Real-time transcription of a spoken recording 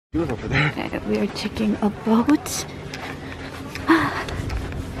over there. Okay, we are taking a boat.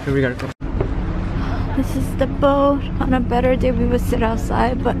 Here we gotta go. This is the boat. On a better day we would sit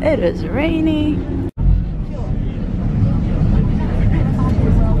outside, but it is rainy. We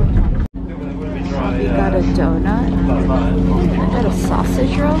got a donut. I got a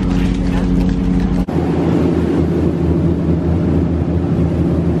sausage roll.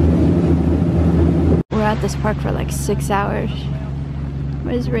 We're at this park for like 6 hours.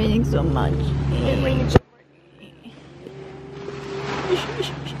 Why is it raining so much? It's raining so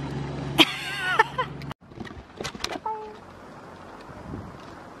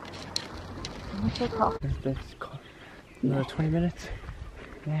What's it called? Let's call another 20 minutes.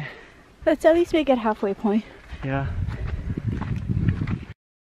 Yeah. Let's at least make it halfway point. Yeah.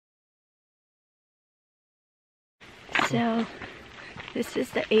 So, this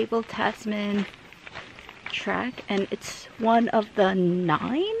is the Abel Tasman track, and it's one of the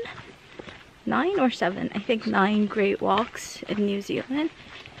nine or seven, I think 9 Great Walks in New Zealand.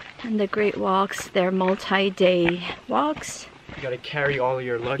 And the Great Walks, they're multi-day walks. You gotta carry all of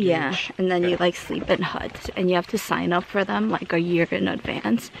your luggage. Yeah, and then you like sleep in huts, and you have to sign up for them like a year in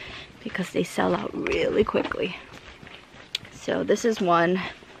advance because they sell out really quickly. So this is one.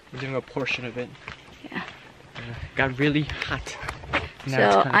 We're doing a portion of it. Yeah. Got really hot.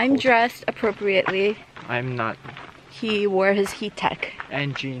 So I'm dressed appropriately. I'm not. He wore his heat tech.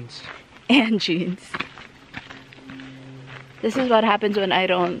 And jeans. And jeans. This is what happens when I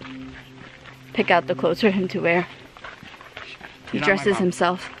don't pick out the clothes for him to wear. He dresses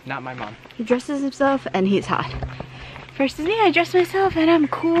himself. Not my mom. He dresses himself and he's hot. First is me, I dress myself and I'm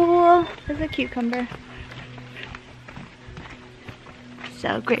cool as a cucumber.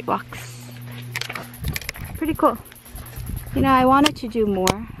 So, great walks. Pretty cool. You know, I wanted to do more.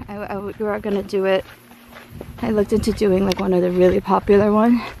 We were gonna do it. I looked into doing like one of the really popular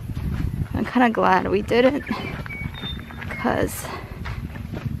ones. I'm kind of glad we didn't. Because...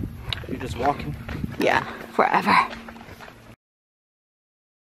 You're just walking? Yeah, forever.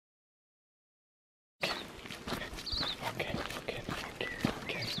 Okay.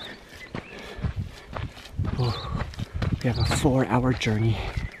 Oh, we have a 4-hour journey.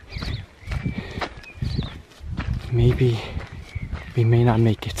 Maybe we may not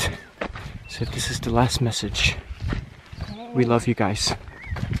make it. So this is the last message. We love you guys.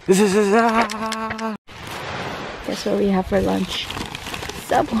 This is Guess what we have for lunch?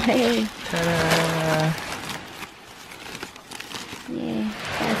 Subway. Ta-da! Yeah,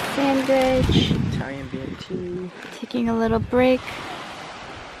 got a sandwich. Italian BNT. Taking a little break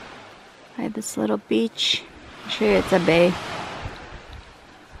by this little beach. I'll show you it's a bay.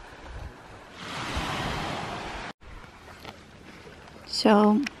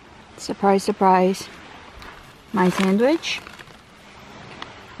 So, surprise, surprise, my sandwich.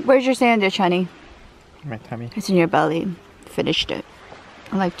 Where's your sandwich, honey? My tummy. It's in your belly. Finished it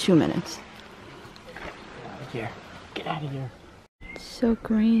in like 2 minutes. Get out of here. Get out of here. It's so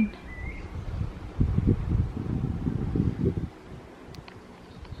green.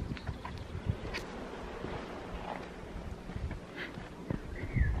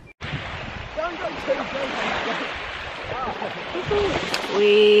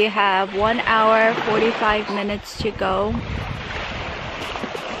 We have 1 hour 45 minutes to go.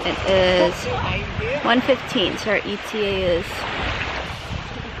 It is 1:15, so our ETA is...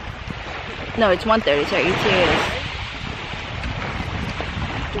 No, it's 1:30, so our ETA is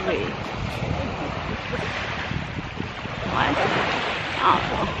 3. What? Oh,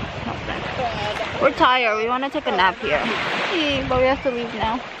 nothing. We're tired. We want to take a nap here. But we have to leave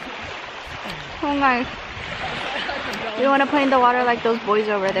now. Oh my. We want to play in the water like those boys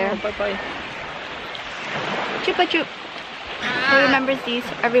over there. Bye-bye. Chupa chup. Who remembers these?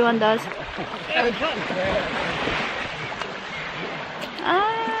 Everyone does.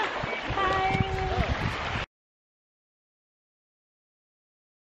 Ah, hi.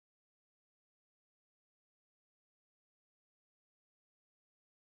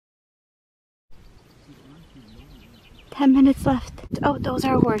 Ten minutes left. Oh, those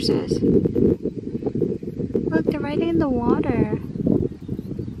are horses. Look, they're riding in the water.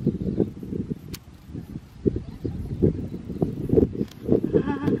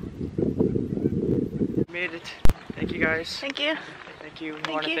 Made it. Thank you guys. Thank you. Thank you.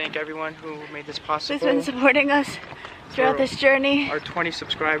 I want to thank everyone who made this possible. Who's been supporting us throughout this journey. Our 20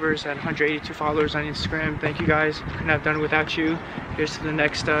 subscribers and 182 followers on Instagram. Thank you guys. Couldn't have done it without you. Here's to the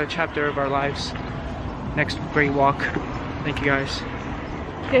next chapter of our lives. Next great walk. Thank you guys.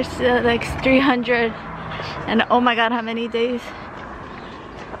 Here's to the next 300. And oh my god, how many days?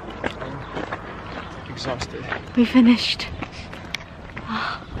 Exhausted. We finished.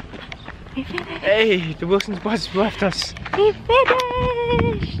 We finished! Hey, the Wilson's bus left us. We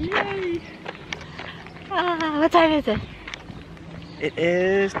finished! Yay! What time is it? It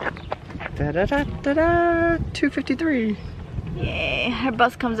is 2:53. Yay, our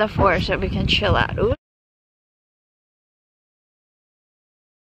bus comes at 4 so we can chill out. Ooh.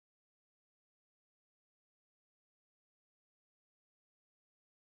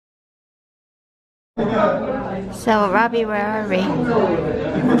 So, Robbie, where are we?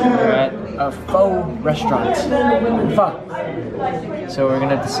 We're at a pho restaurant. Pho. So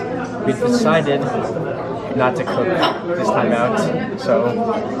we've decided not to cook this time out. So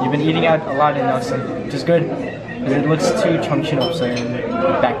you've been eating out a lot in Nelson, which is good. But it looks too 정신없어 in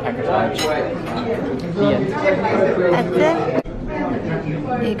backpacker vibes. The end. That's it.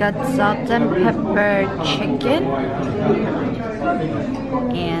 We got salt and pepper chicken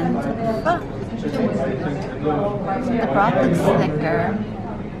and pho. The broth looks thicker,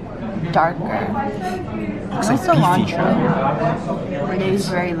 darker. Looks Where's like cilantro? There's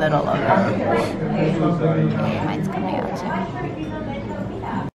very little of it. Okay, mine's coming out too.